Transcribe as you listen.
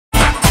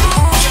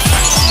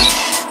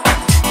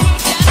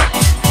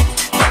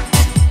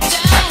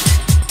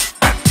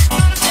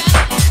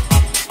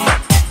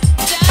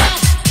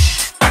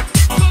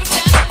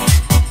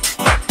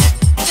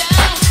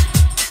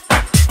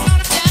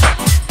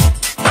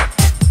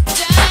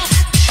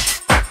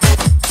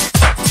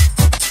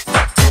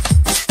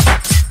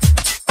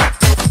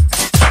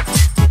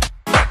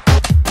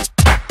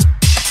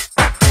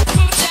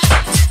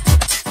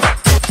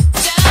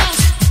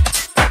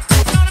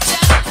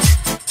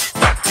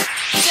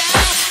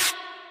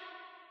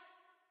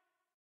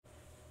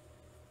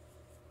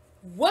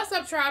What's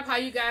up, tribe? How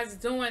you guys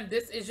doing?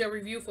 This is your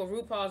review for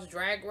RuPaul's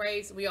Drag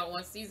Race. We are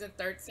on season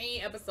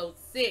 13, episode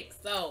 6.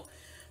 So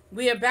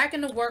we are back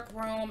in the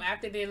workroom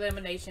after the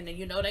elimination, and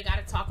you know they got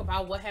to talk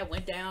about what had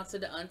went down to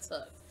the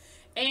Untucked.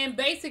 And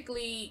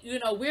basically, you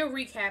know, we're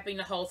recapping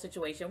the whole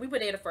situation. We were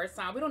there the first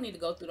time. We don't need to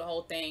go through the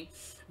whole thing,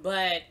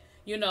 but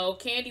you know,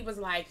 Candy was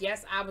like,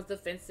 yes, I was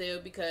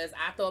defensive because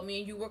I thought me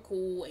and you were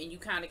cool and you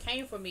kind of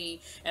came for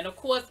me. And of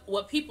course,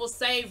 what people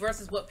say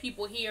versus what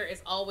people hear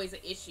is always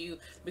an issue,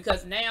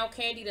 because now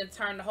Candy done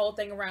turned the whole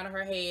thing around in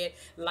her head.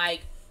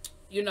 Like,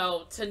 you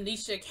know,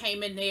 Tanisha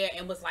came in there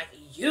and was like,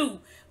 you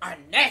are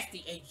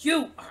nasty and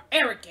you are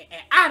arrogant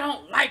and I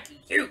don't like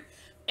you.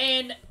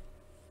 And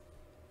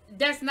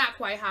that's not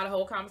quite how the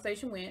whole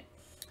conversation went.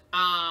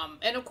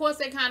 And of course,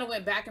 they kind of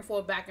went back and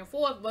forth.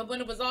 But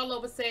when it was all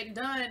over said and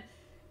done,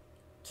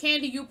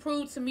 Candy, you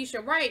proved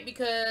Tamisha right,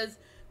 because,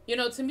 you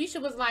know,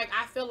 Tamisha was like,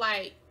 I feel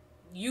like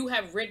you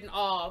have written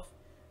off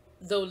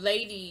the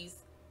ladies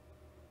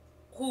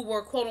who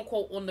were quote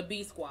unquote on the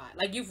B squad.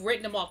 Like, you've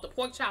written them off, the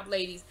pork chop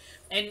ladies.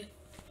 And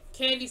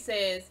Candy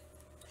says,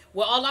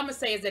 well, all I'm gonna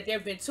say is that there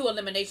have been 2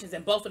 eliminations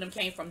and both of them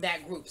came from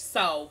that group,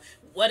 so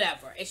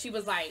whatever. And she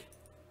was like,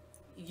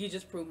 you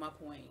just proved my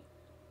point.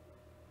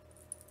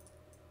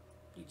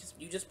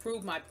 You just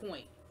proved my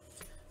point.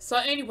 So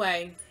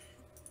anyway,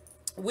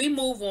 we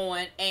move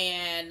on,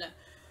 and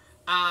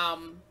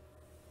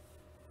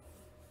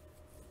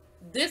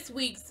this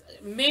week's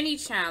mini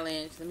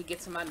challenge, let me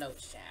get to my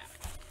notes, child.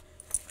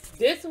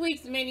 This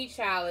week's mini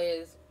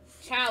challenge,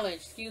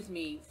 excuse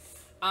me,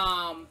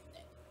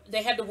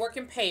 they had to work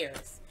in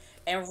pairs,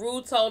 and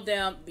Rue told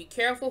them, be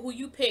careful who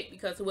you pick,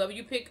 because whoever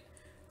you pick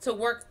to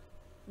work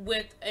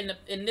with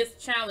in this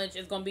challenge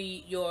is going to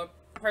be your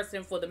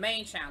person for the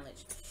main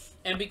challenge.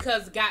 And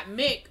because Got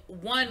Mick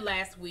won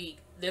last week,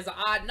 there's an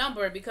odd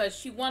number, because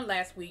she won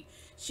last week,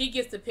 she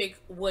gets to pick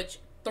which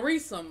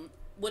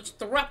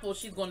throuple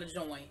she's going to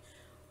join.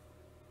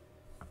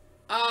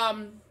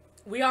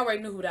 We already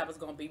knew who that was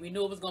going to be. We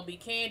knew it was going to be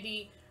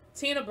Candy,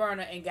 Tina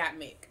Burner, and Got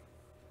Mick.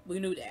 We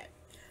knew that.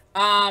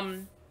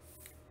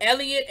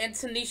 Elliot and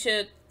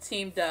Tanisha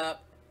teamed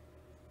up.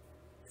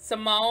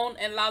 Simone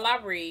and Lala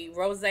Ree,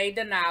 Rose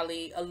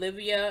Denali,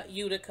 Olivia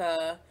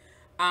Utica.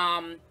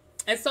 And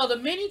so the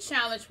mini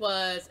challenge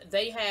was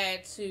they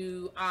had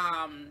to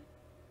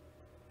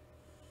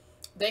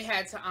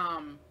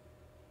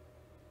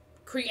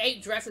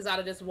create dresses out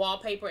of this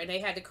wallpaper, and they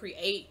had to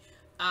create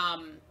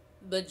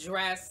the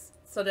dress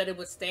so that it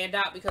would stand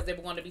out, because they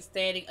were going to be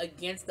standing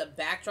against the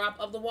backdrop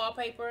of the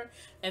wallpaper.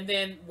 And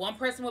then one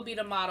person would be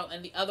the model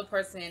and the other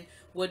person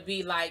would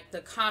be like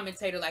the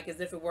commentator, like as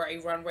if it were a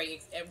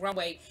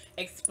runway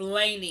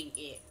explaining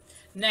it.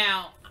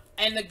 Now,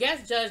 and the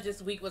guest judge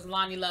this week was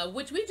Lonnie Love,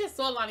 which we just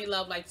saw Lonnie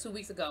Love like 2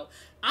 weeks ago.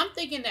 I'm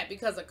thinking that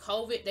because of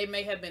COVID, they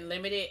may have been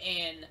limited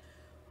in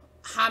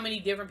how many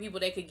different people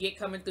they could get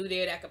coming through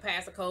there that could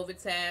pass a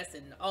COVID test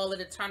and all of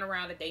the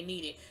turnaround that they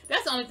needed.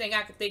 That's the only thing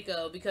I could think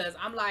of, because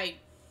I'm like,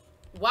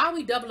 why are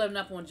we doubling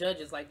up on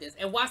judges like this?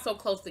 And why so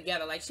close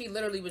together? Like, she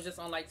literally was just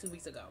on like 2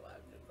 weeks ago.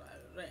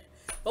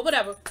 But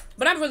whatever.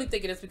 But I'm really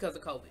thinking it's because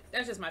of COVID.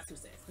 That's just my 2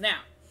 cents.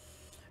 Now,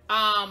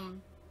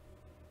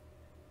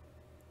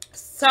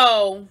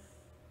 so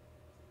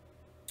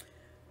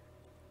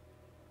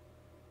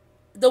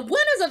the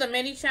winners of the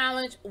mini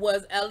challenge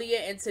was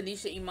Elliot and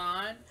Tanisha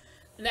Iman.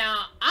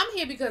 Now, I'm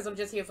here because I'm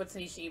just here for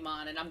Tanisha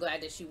Iman, and I'm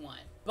glad that she won.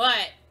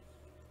 But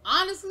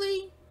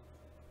honestly,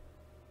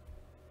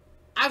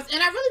 I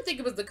really think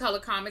it was the color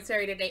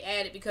commentary that they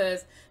added,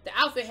 because the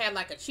outfit had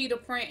like a cheetah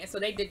print, and so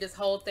they did this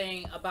whole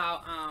thing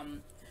about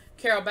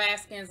Carol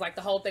Baskins. Like,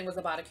 the whole thing was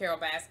about a Carol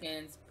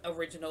Baskins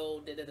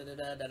original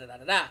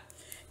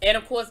and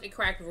of course it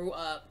cracked Rue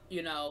up.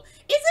 You know,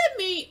 is it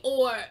me,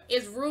 or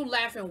is Rue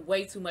laughing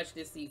way too much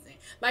this season?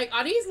 Like,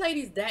 are these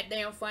ladies that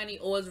damn funny,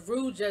 or is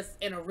Rue just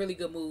in a really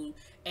good mood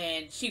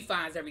and she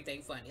finds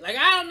everything funny? Like,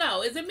 I don't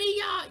know. Is it me,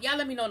 y'all? Y'all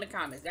let me know in the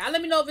comments. Y'all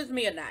let me know if it's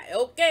me or not.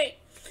 Okay.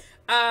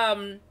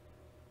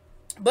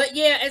 But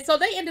yeah, and so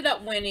they ended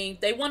up winning.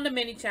 They won the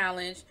mini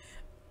challenge.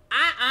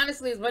 I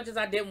honestly, as much as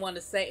I didn't want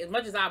to say, as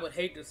much as I would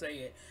hate to say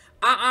it,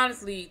 I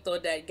honestly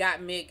thought that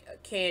Got Mick,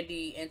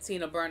 Candy, and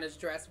Tina Burner's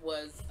dress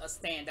was a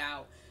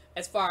standout.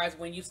 As far as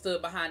when you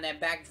stood behind that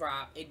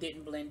backdrop, it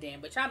didn't blend in.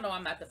 But y'all know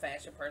I'm not the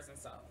fashion person,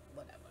 so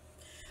whatever.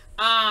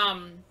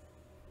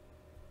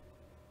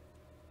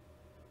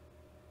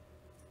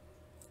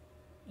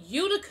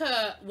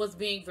 Utica was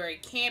being very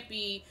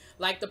campy.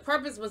 Like, the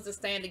purpose was to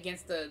stand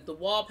against the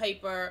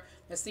wallpaper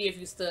and see if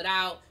you stood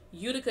out.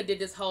 Utica did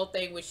this whole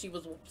thing where she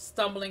was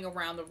stumbling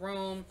around the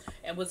room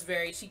and was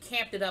she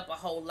camped it up a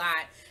whole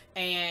lot.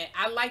 And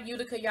I like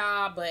Utica,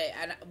 y'all, but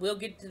we'll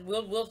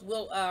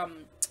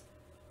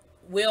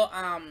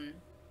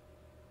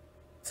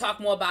talk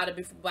more about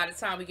it by the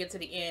time we get to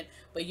the end.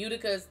 But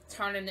Utica's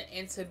turning it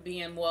into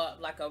being more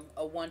like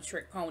a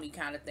one-trick pony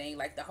kind of thing,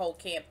 like the whole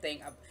camp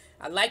thing.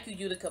 I like you,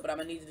 Utica, but I'm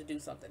gonna need you to do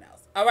something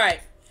else. All right.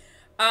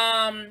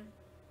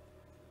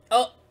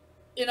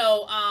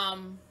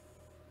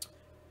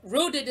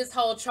 Rue did this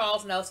whole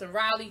Charles Nelson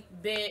Riley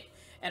bit,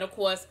 And of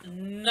course,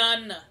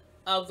 none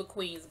of the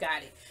queens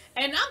got it.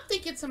 And I'm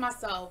thinking to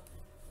myself,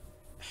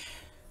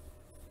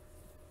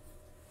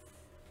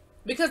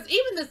 because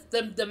even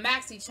the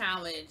maxi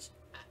challenge,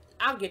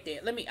 I'll get there.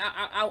 Let me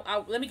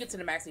get to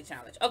the maxi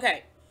challenge.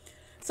 Okay,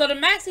 so the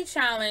maxi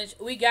challenge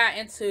we got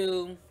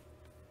into.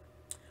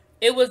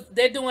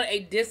 They're doing a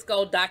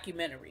disco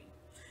documentary.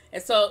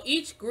 And so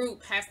each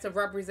group has to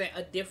represent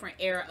a different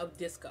era of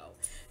disco.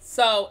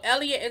 So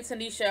Elliot and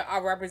Tanisha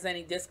are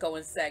representing disco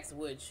and sex,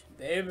 which,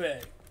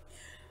 baby.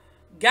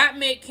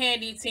 Gottmik,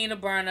 Candy, Tina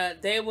Burner,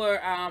 they were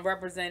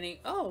representing,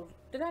 oh,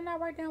 did I not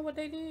write down what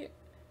they did?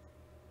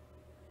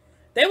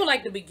 They were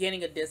like the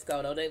beginning of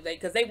disco, though,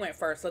 because they went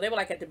first. So they were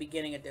like at the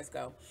beginning of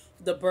disco,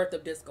 the birth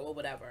of disco or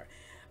whatever.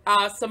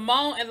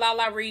 Simone and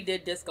Lala Ree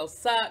did Disco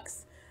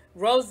Sucks.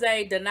 Rose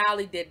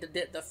Denali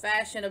did the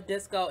fashion of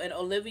disco, and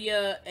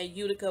Olivia and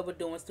Utica were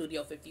doing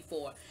Studio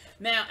 54.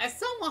 Now, as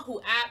someone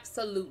who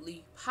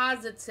absolutely,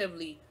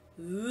 positively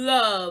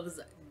loves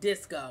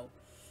disco,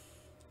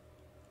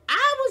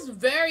 I was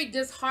very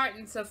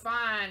disheartened to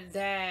find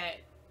that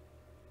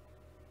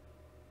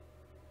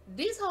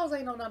these hoes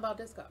ain't know nothing about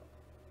disco.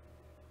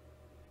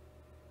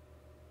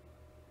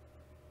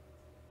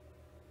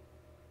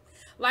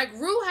 Like,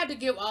 Rue had to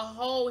give a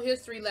whole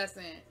history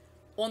lesson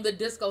on the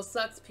Disco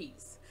Sucks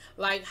piece.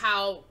 Like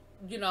how,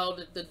 you know,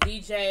 the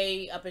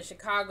DJ up in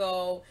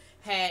Chicago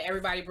had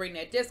everybody bring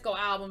their disco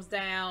albums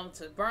down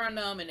to burn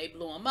them, and they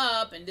blew them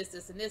up, and this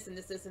and this and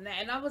this and that.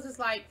 And I was just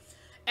like,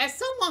 as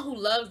someone who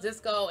loves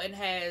disco and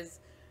has,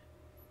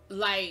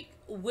 like,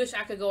 wish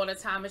I could go on a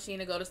time machine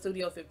and go to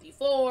Studio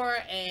 54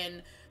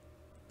 and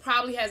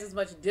probably has as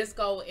much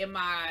disco in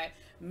my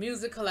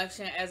music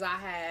collection as I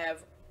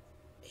have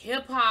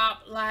hip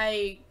hop,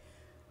 like,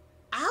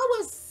 I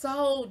was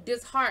so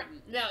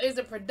disheartened. Now, is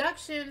it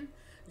production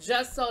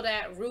just so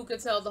that Rue could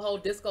tell the whole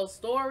disco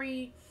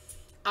story?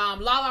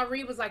 Lala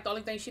Ree was like, the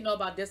only thing she know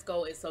about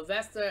disco is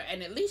Sylvester,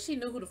 and at least she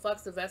knew who the fuck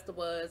Sylvester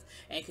was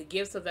and could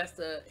give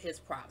Sylvester his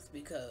props,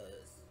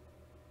 because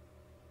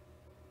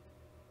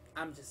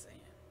I'm just saying,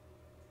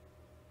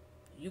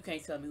 you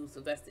can't tell me who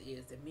Sylvester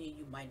is, and me and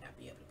you might not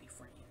be able to be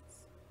friends.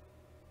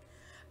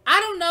 I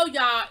don't know,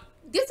 y'all.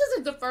 This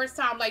isn't the first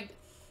time, like,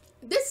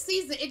 this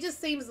season, it just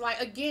seems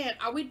like, again,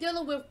 are we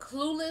dealing with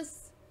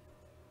clueless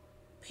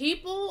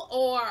people,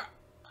 or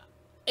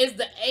is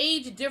the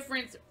age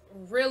difference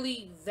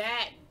really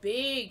that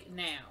big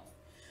now?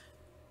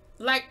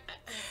 Like,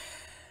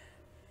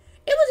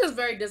 it was just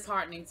very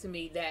disheartening to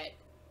me that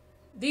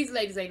these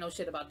ladies ain't know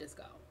shit about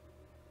disco.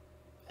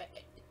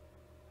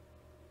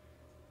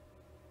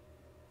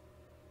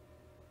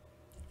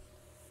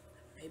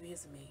 Maybe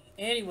it's me.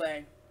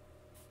 Anyway.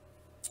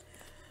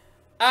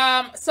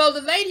 So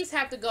the ladies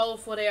have to go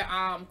for their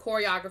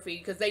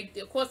choreography, because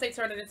of course they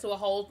turned it into the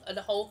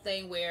whole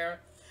thing where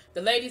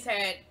the ladies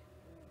had,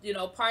 you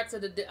know, parts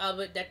of it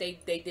that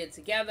they did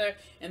together,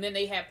 and then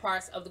they had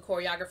parts of the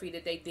choreography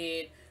that they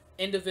did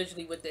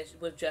individually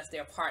with just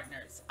their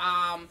partners.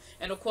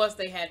 And of course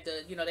they had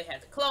the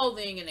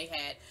clothing, and they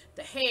had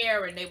the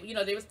hair, and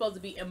they were supposed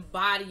to be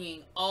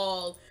embodying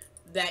all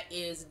that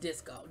is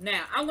disco.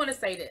 Now, I'm going to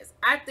say this.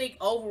 I think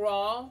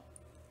overall,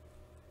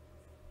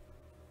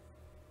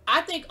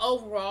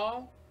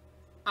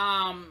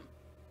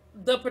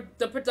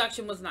 the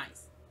production was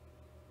nice.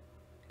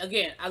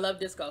 Again, I love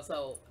disco,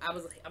 so I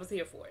was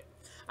here for it.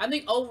 I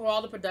think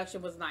overall the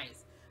production was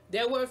nice.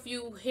 There were a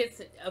few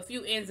hits, a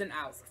few ins and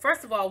outs.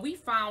 First of all, we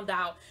found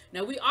out,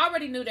 now we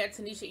already knew that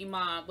Tanisha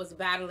Iman was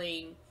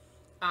battling,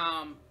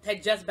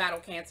 had just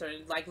battled cancer,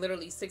 and like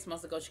literally 6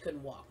 months ago she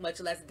couldn't walk, much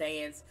less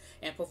dance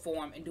and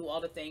perform and do all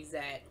the things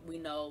that we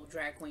know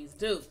drag queens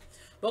do.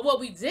 But what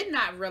we did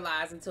not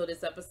realize until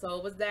this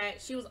episode was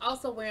that she was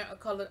also wearing a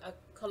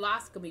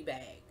colostomy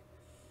bag.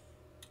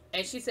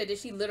 And she said that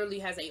she literally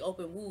has an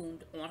open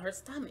wound on her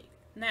stomach.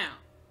 Now,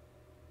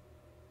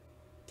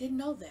 didn't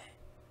know that.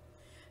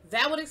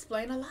 That would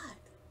explain a lot.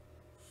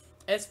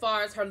 As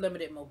far as her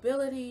limited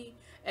mobility,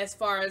 as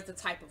far as the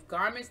type of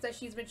garments that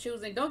she's been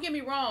choosing. Don't get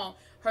me wrong,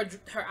 her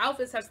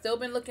outfits have still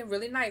been looking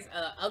really nice.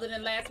 Other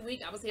than last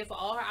week, I was here for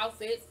all her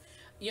outfits,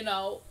 you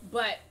know,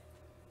 but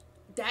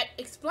that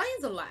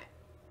explains a lot.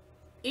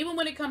 Even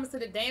when it comes to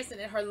the dancing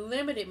and her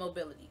limited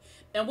mobility.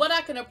 And what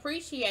I can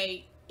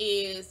appreciate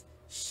is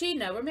she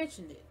never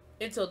mentioned it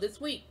until this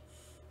week.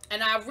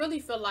 And I really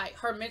feel like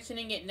her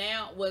mentioning it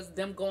now was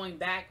them going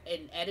back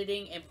and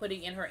editing and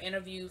putting in her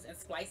interviews and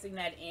splicing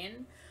that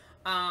in.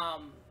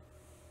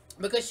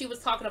 Because she was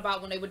talking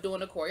about when they were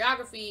doing the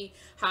choreography,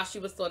 how she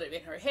was sort of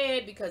in her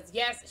head. Because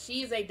yes,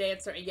 she's a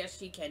dancer and yes,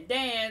 she can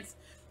dance.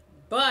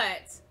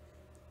 But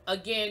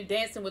again,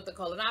 dancing with the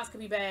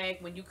colonoscopy bag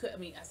when you could,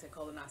 I said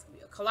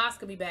colonoscopy, a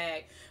coloscopy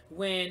bag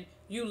when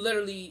you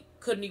literally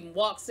couldn't even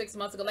walk 6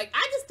 months ago. Like,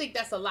 I just think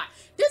that's a lot.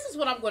 This is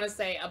what I'm going to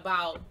say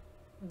about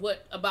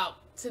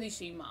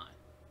Tanisha Iman.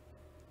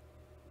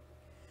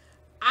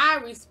 I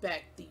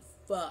respect the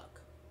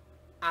fuck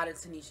out of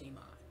Tanisha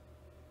Iman.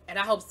 And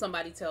I hope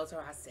somebody tells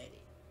her I said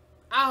it.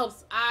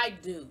 I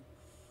do.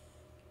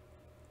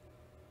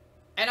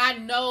 And I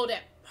know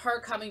that her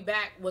coming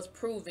back was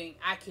proving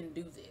I can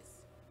do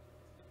this.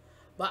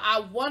 But I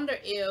wonder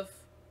if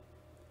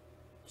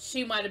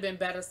she might have been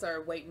better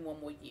served waiting one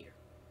more year.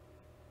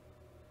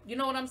 You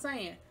know what I'm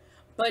saying?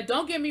 But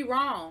don't get me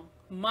wrong,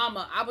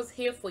 Mama, I was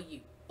here for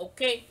you.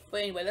 Okay?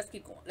 But anyway, let's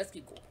keep going. Let's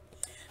keep going.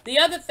 The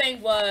other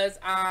thing was,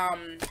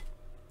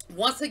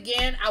 once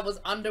again, I was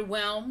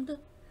underwhelmed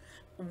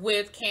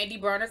with Candy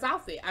Burner's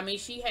outfit. I mean,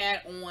 she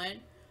had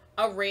on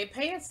a red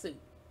pantsuit.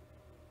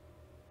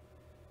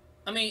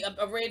 I mean,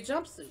 a red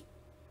jumpsuit.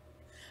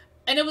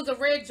 And it was a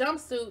red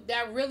jumpsuit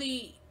that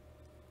really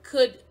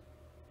could...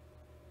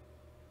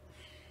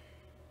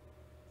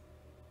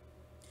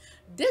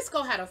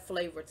 Disco had a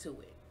flavor to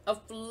it. A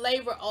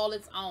flavor all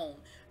its own.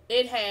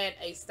 It had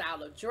a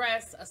style of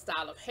dress, a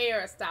style of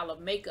hair, a style of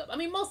makeup. I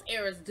mean, most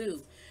eras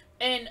do.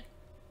 And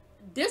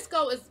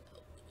disco is,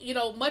 you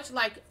know, much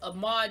like a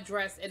mod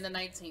dress in the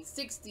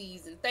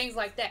 1960s and things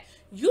like that.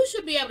 You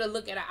should be able to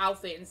look at an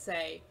outfit and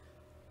say,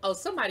 oh,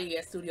 somebody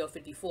at Studio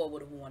 54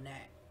 would have worn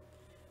that.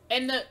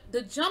 And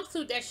the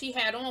jumpsuit that she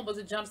had on was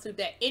a jumpsuit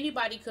that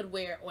anybody could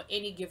wear on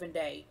any given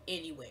day,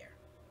 anywhere.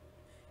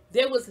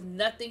 There was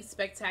nothing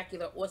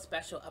spectacular or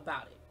special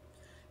about it.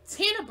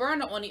 Tina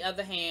Burner, on the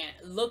other hand,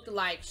 looked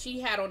like she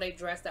had on a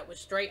dress that was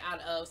straight out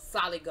of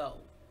Solid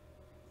Gold.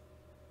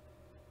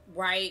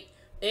 Right?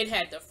 It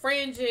had the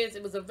fringes.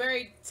 It was a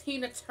very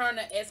Tina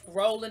Turner-esque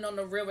rolling on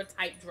the river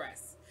type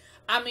dress.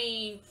 I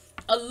mean,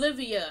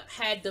 Olivia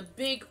had the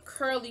big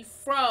curly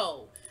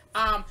fro.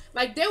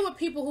 Like, there were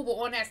people who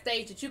were on that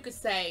stage that you could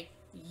say,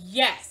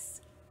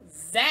 yes,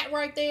 that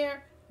right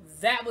there,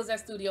 that was at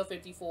Studio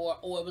 54,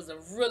 or it was a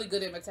really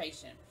good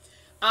imitation.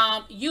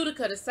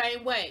 Utica, the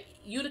same way.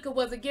 Utica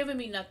wasn't giving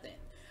me nothing.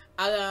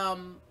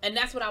 And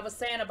that's what I was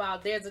saying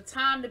about there's a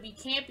time to be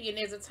campy and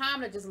there's a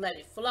time to just let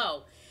it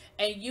flow.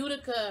 And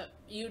Utica,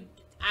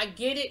 I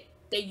get it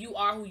that you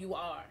are who you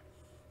are.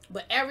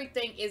 But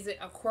everything isn't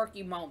a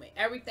quirky moment.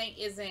 Everything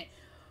isn't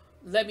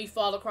let me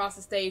fall across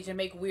the stage and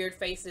make weird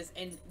faces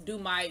and do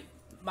my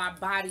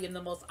body in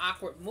the most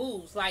awkward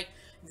moves. Like,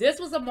 this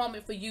was a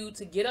moment for you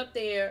to get up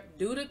there,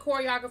 do the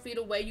choreography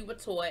the way you were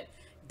taught,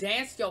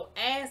 dance your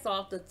ass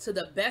off to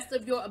the best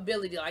of your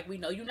ability. Like, we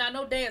know you're not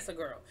no dancer,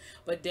 girl,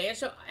 but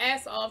dance your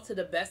ass off to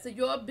the best of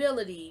your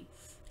ability,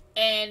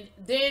 and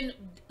then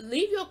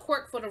leave your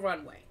quirk for the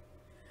runway.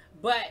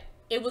 But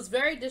it was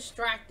very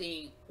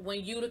distracting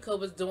when Utica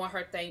was doing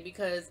her thing,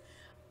 because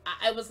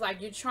I was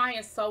like, you're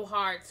trying so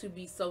hard to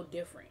be so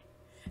different,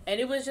 and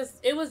it was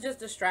just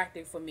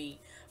distracting for me.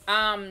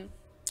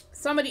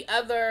 Some of the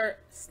other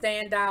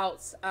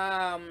standouts,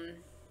 I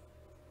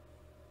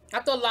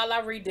thought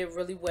Lala Ree did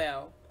really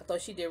well. I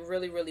thought she did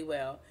really, really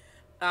well.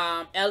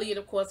 Elliot,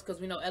 of course,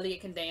 because we know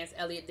Elliot can dance.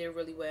 Elliot did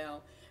really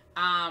well.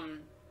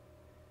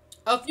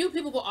 A few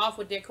people were off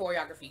with their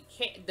choreography.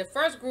 The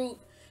first group,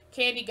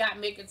 Candy got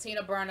Mick and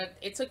Tina Burner.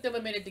 It took them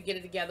a minute to get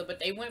it together, but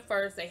they went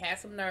first. They had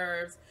some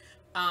nerves.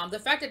 The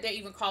fact that they're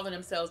even calling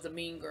themselves the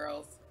Mean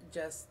Girls,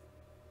 just...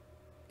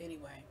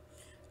 Anyway.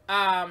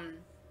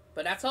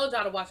 But I told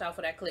y'all to watch out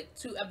for that click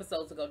 2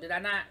 episodes ago. Did I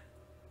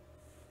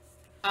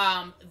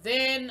not?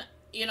 Then...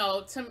 You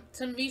know,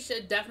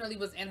 Tamisha definitely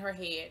was in her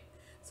head,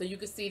 so you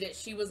could see that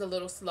she was a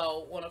little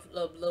slow on a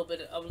little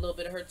bit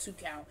of her 2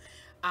 count.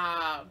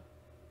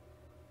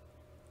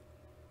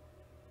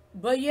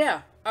 But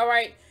yeah, all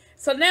right.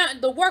 So now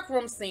the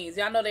workroom scenes.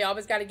 Y'all know they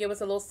always got to give us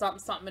a little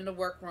something in the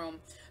workroom.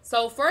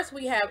 So first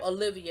we have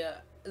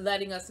Olivia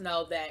letting us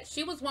know that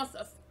she was once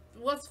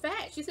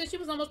fat. She said she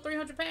was almost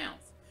 300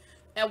 pounds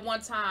at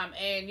one time,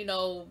 and you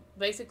know,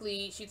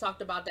 basically she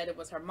talked about that it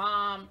was her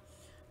mom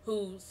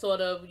who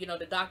sort of, you know,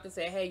 the doctor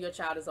said, hey, your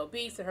child is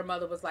obese, and her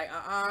mother was like,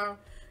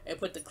 and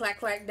put the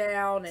clack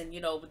down, and, you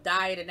know,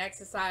 diet and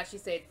exercise. She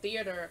said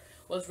theater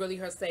was really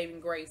her saving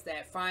grace,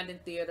 that finding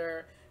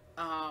theater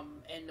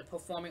and the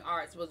performing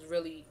arts was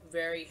really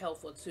very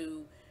helpful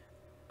to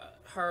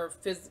her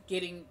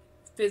getting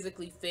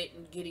physically fit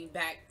and getting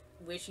back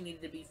where she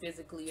needed to be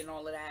physically and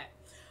all of that.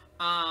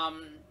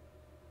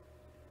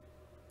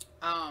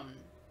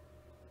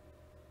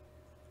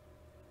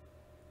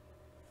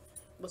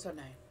 What's her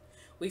name?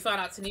 We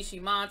found out Tanisha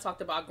Iman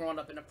talked about growing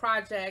up in the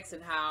projects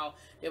and how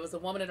there was a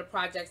woman in the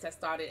projects that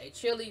started a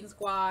cheerleading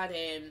squad,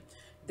 and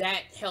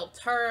that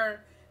helped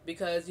her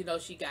because, you know,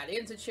 she got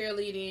into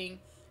cheerleading,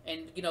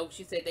 and, you know,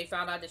 she said they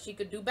found out that she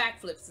could do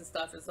backflips and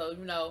stuff, and so,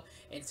 you know,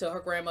 until her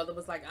grandmother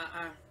was like,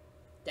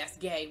 that's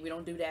gay. We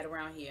don't do that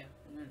around here.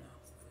 You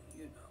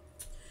know.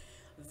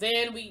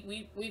 Then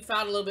we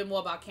found a little bit more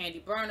about Candy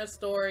Burner's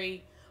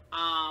story.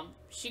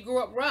 She grew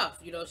up rough.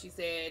 You know, she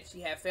said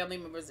she had family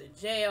members in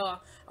jail.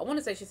 I want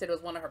to say she said it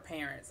was one of her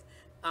parents.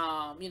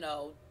 You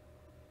know,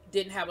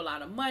 didn't have a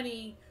lot of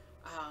money.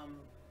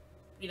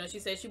 You know, she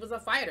said she was a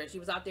fighter. She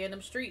was out there in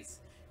them streets.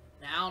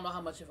 Now, I don't know how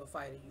much of a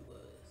fighter you was.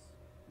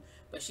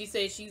 But she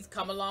said she's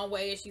come a long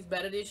way and she's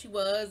better than she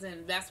was.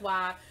 And that's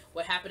why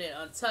what happened in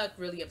Untucked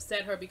really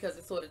upset her, because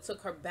it sort of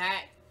took her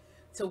back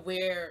to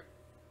where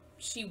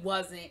she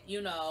wasn't,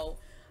 you know.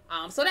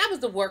 So that was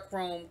the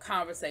workroom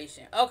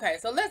conversation. Okay,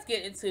 so let's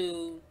get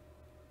into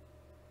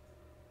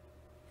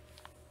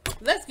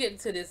let's get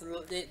into this.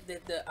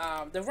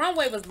 The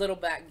runway was little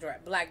black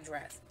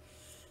dress.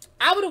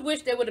 I would have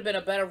wished there would have been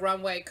a better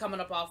runway coming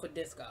up off of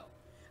Disco.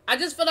 I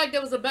just feel like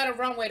there was a better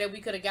runway that we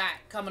could have got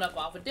coming up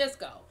off of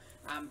Disco.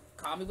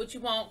 Call me what you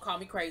want, call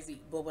me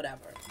crazy, but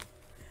whatever.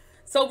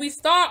 So we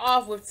start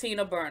off with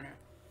Tina Burner.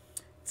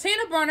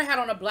 Tina Burner had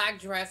on a black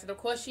dress, and of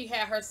course she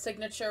had her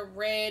signature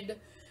red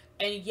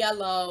and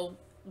yellow,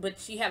 but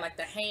she had like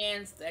the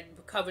hands that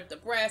covered the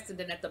breast, and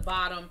then at the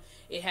bottom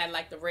it had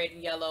like the red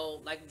and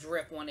yellow like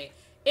drip on it.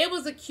 It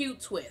was a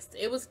cute twist.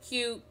 It was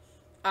cute.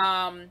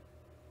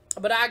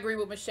 But I agree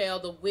with Michelle.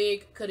 The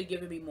wig could have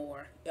given me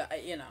more.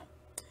 You know.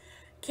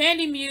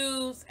 Candy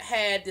Muse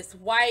had this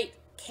white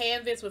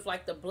canvas with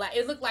like the black.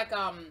 It looked like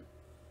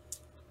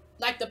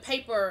the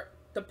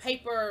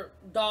paper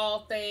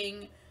doll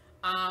thing.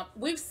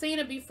 We've seen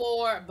it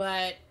before,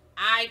 but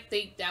I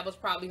think that was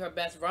probably her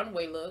best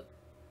runway look.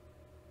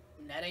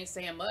 And that ain't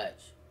saying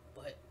much,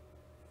 but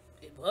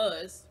it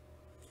was.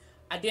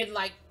 I did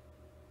like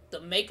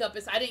the makeup.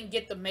 I didn't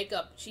get the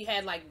makeup. She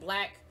had like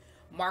black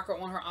marker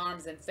on her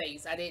arms and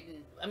face. I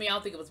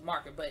don't think it was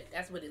marker, but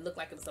that's what it looked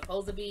like it was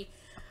supposed to be.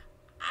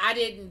 I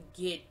didn't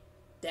get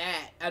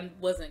that. I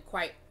wasn't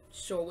quite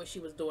sure what she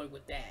was doing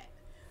with that.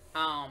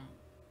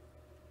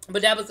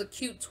 But that was a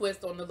cute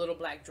twist on the little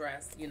black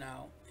dress, you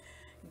know.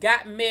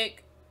 Got Mick.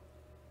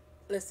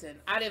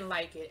 Listen, I didn't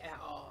like it at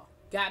all.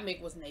 Got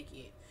Mick was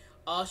naked.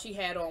 All she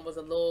had on was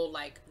a little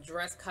like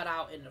dress cut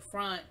out in the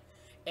front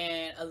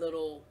and a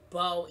little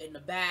bow in the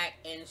back,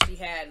 and she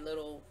had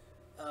little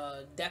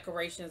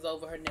decorations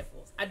over her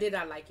nipples. I did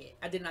not like it.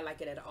 I did not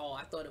like it at all.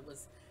 I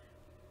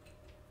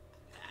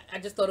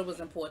just thought it was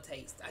in poor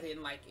taste. I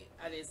didn't like it.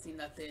 I didn't see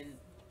nothing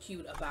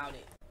cute about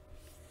it.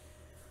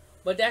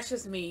 But that's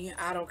just me.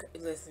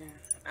 Listen,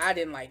 I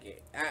didn't like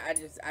it. I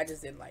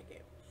just didn't like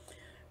it.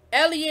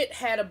 Elliot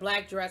had a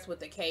black dress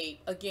with a cape.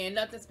 Again,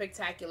 nothing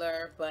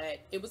spectacular, but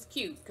it was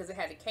cute because it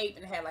had a cape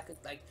and it had like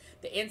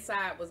the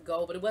inside was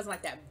gold, but it wasn't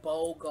like that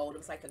bold gold. It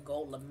was like a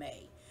gold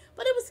lame,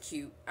 but it was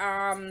cute.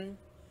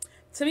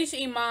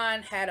 Tamisha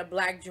Iman had a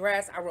black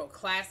dress. I wrote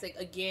classic.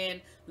 Again,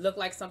 looked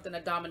like something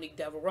a Dominique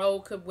Devereaux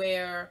could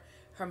wear.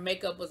 Her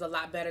makeup was a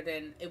lot better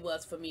than it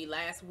was for me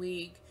last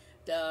week.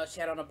 She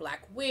had on a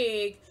black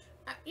wig.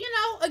 You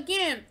know,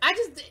 again,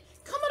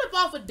 coming up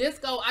off of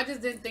Disco, I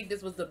just didn't think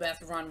this was the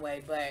best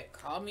runway, but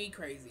call me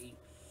crazy.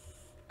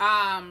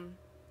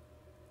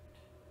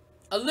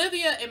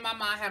 Olivia, in my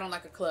mind, had on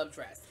like a club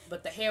dress,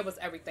 but the hair was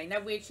everything.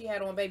 That wig she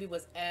had on, baby,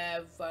 was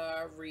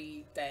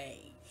everything.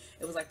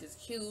 It was like this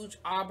huge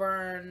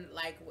auburn,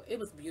 like, it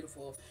was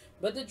beautiful.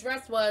 But the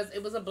dress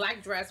it was a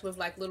black dress with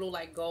like little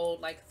like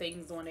gold like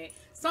things on it.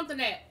 Something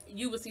that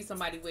you would see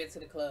somebody wear to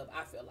the club,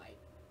 I feel like.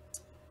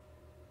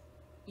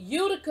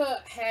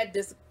 Utica had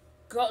this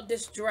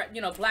dress,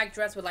 you know, black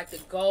dress with like the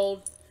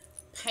gold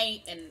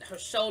paint and her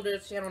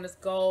shoulders. She had on this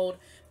gold,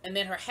 and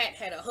then her hat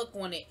had a hook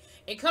on it.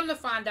 And come to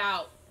find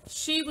out,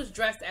 she was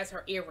dressed as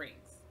her earrings.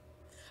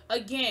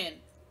 Again,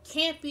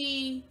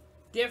 campy,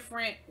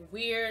 different,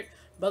 weird,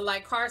 but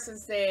like Carson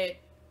said,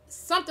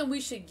 something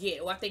we should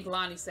get, or I think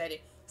Lonnie said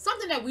it,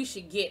 something that we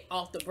should get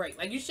off the break.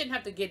 Like, you shouldn't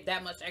have to get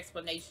that much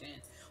explanation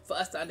for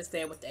us to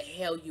understand what the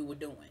hell you were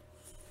doing,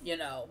 you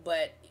know.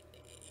 But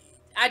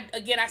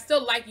I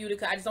still like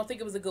Utica. I just don't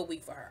think it was a good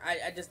week for her.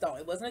 I just don't.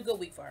 It wasn't a good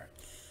week for her.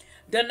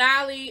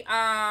 Denali,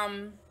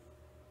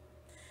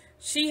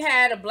 she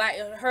had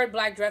her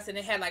black dress, and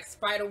it had like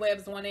spider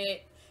webs on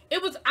it.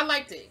 I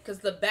liked it because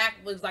the back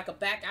was like a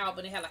back out,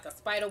 but it had like a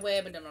spider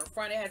web, and then on the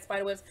front it had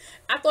spider webs.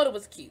 I thought it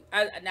was cute.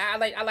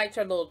 I liked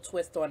her little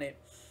twist on it.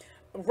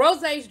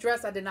 Rosé's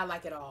dress, I did not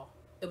like at all.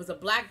 It was a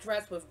black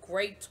dress with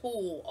gray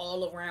tulle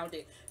all around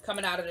it,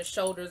 coming out of the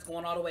shoulders,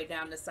 going all the way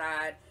down the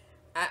side.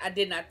 I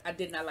did not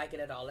like it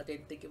at all. I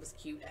didn't think it was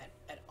cute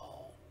at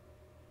all.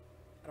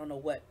 I don't know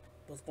what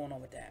was going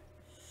on with that.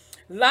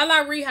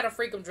 Lala Ree had a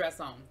freakum dress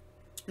on.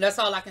 That's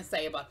all I can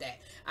say about that.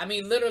 I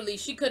mean, literally,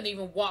 she couldn't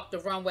even walk the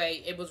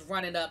runway. It was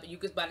running up.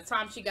 By the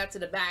time she got to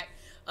the back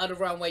of the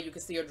runway, you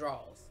could see her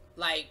drawers.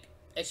 Like,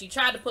 and she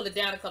tried to pull it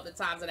down a couple of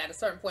times, and at a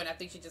certain point, I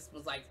think she just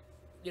was like,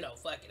 you know,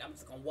 fuck it, I'm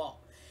just gonna walk.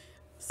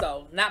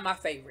 So, not my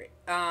favorite.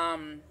 I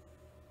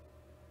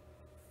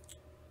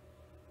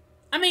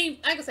mean,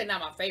 I can say not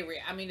my favorite.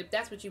 I mean, if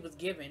that's what you was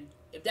given,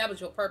 if that was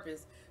your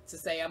purpose to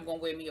say I'm gonna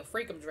wear me a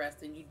freakum dress,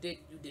 then you did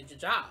your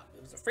job.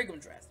 It was a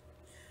freakum dress.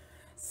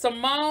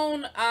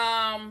 Simone,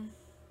 I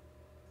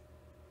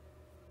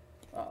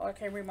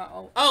can't read my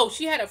own. Oh,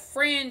 she had a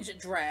fringe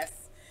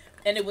dress,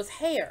 and it was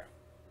hair.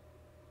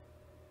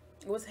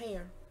 It was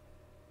hair.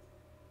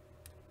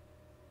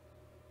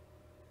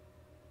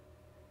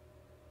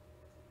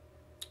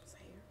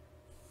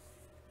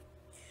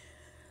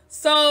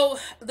 So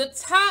the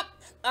top,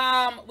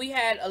 we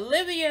had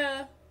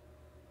Olivia,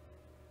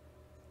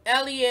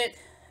 Elliot,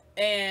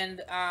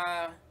 and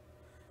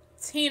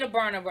Tina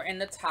Burner were in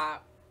the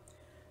top.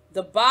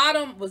 The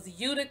bottom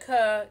was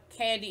Utica,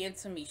 Candy, and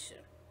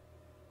Tamisha.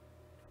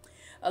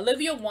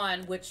 Olivia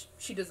won, which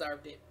she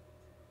deserved it.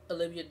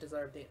 Olivia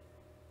deserved it.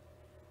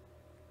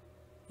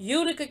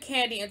 Utica,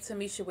 Candy, and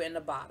Tamisha were in the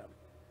bottom.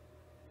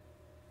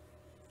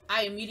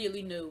 I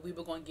immediately knew we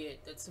were going to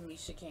get the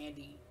Tamisha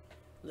Candy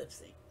lip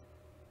sync.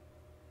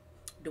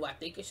 Do I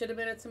think it should have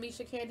been a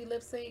Tamisha Candy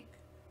lip sync?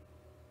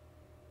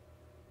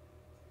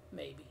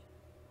 Maybe.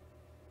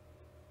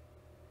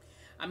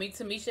 I mean,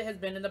 Tamisha has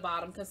been in the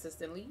bottom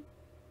consistently.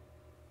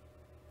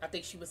 I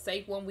think she was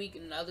safe 1 week,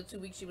 and the other 2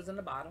 weeks she was in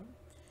the bottom.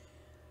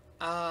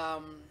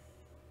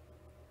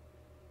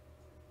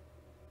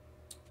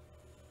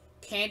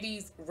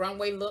 Candy's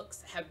runway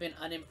looks have been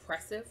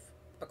unimpressive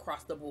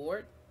across the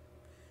board.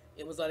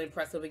 It was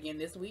unimpressive again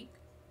this week.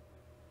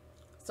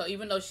 So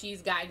even though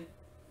she's gotten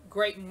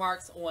great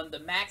marks on the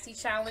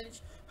Maxi Challenge,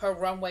 her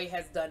runway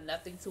has done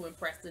nothing to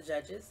impress the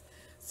judges.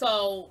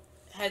 So,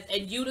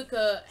 and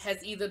Utica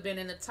has either been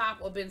in the top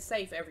or been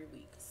safe every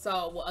week.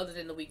 So, well, other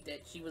than the week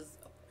that she was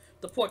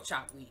the pork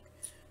chop week.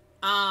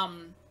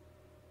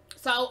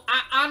 So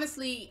I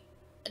honestly,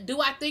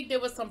 do I think there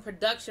was some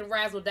production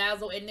razzle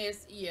dazzle in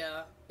this?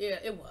 Yeah,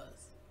 it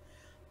was.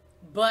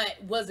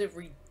 But was it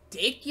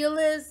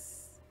ridiculous?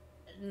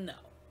 No.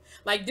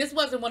 Like, this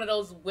wasn't one of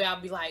those where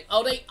I'll be like,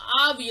 oh, they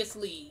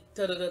obviously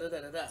da da da da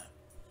da da.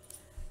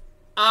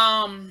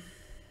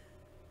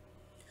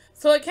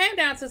 So it came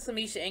down to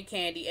Tamisha and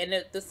Candy,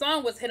 and the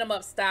song was "Hit 'Em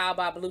Up Style"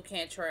 by Blue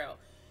Cantrell.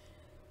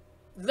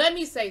 Let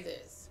me say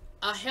this: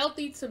 a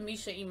healthy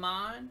Tamisha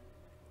Iman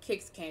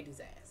kicks Candy's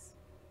ass,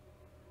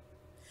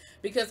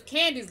 because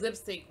Candy's lip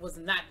sync was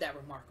not that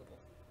remarkable.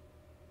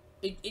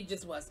 It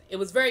just wasn't. It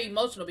was very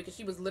emotional because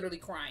she was literally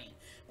crying,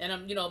 and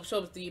I'm sure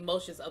it was the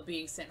emotions of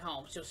being sent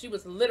home. So she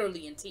was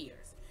literally in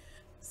tears.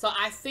 So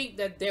I think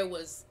that there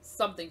was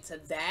something to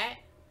that,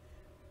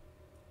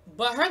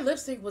 but her lip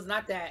sync was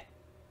not that.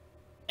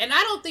 And I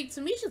don't think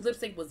Tamisha's lip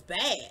sync was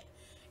bad.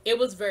 It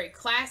was very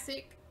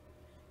classic.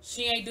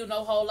 She ain't do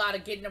no whole lot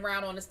of getting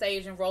around on the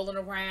stage and rolling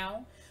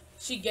around.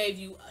 She gave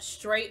you a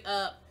straight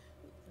up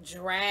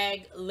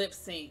drag lip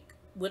sync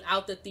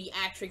without the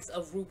theatrics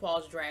of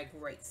RuPaul's Drag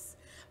Race.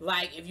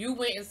 Like, if you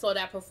went and saw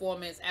that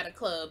performance at a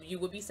club, you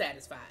would be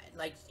satisfied.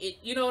 Like,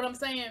 you know what I'm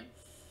saying?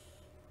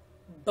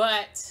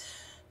 But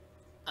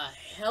a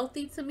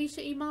healthy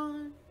Tamisha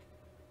Iman?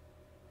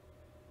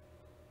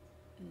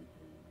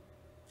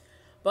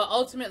 But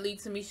ultimately,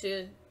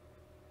 Tamisha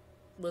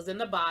was in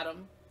the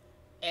bottom.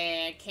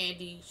 And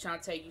Candy,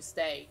 Shantae, you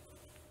stay.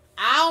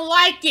 I don't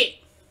like it.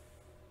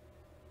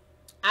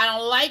 I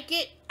don't like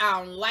it.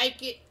 I don't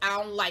like it. I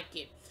don't like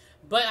it.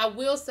 But I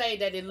will say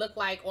that it looked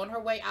like on her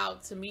way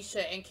out,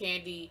 Tamisha and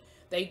Candy,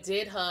 they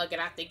did hug. And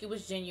I think it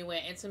was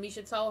genuine. And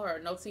Tamisha told her,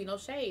 no tea, no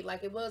shade.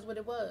 Like, it was what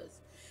it was.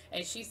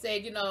 And she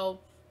said,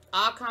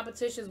 all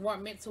competitions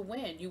weren't meant to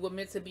win. You were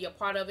meant to be a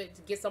part of it,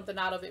 to get something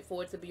out of it,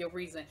 for it to be a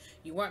reason.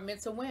 You weren't meant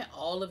to win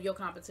all of your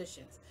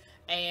competitions.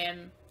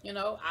 And,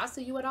 I'll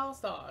see you at All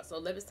Stars.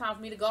 So it's time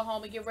for me to go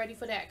home and get ready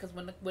for that. Because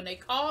when they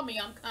call me,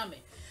 I'm coming.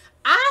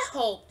 I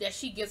hope that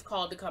she gets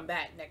called to come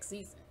back next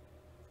season.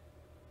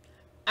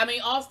 I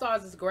mean, All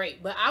Stars is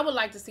great. But I would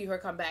like to see her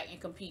come back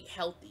and compete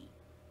healthy.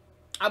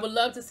 I would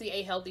love to see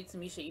a healthy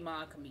Tamisha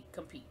Iman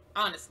compete.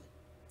 Honestly.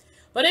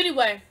 But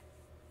anyway,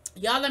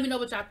 y'all let me know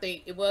what y'all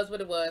think. It was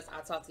what it was.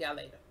 I'll talk to y'all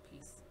later.